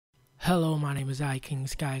Hello, my name is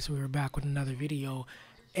Kings, guys. We are back with another video,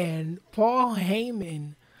 and Paul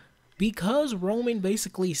Heyman, because Roman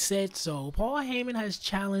basically said so, Paul Heyman has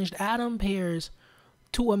challenged Adam Pearce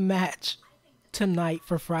to a match tonight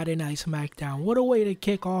for Friday Night Smackdown. What a way to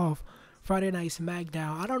kick off Friday Night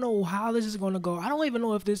Smackdown. I don't know how this is going to go. I don't even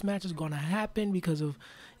know if this match is going to happen because of,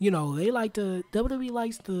 they like to, WWE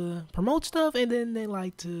likes to promote stuff and then they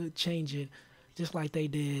like to change it, just like they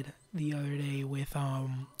did the other day with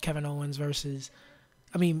Roman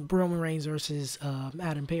Reigns versus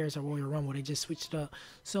Adam Pearce at Royal Rumble. They just switched it up.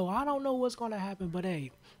 So I don't know what's going to happen, but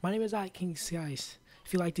hey, my name is Kings, guys.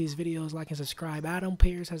 If you like these videos, like and subscribe. Adam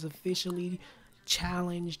Pearce has officially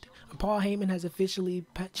challenged, Paul Heyman has officially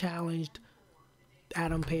challenged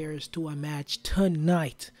Adam Pearce to a match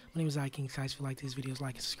tonight. My name is Kings, guys. If you like these videos,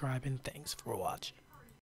 like and subscribe, and thanks for watching.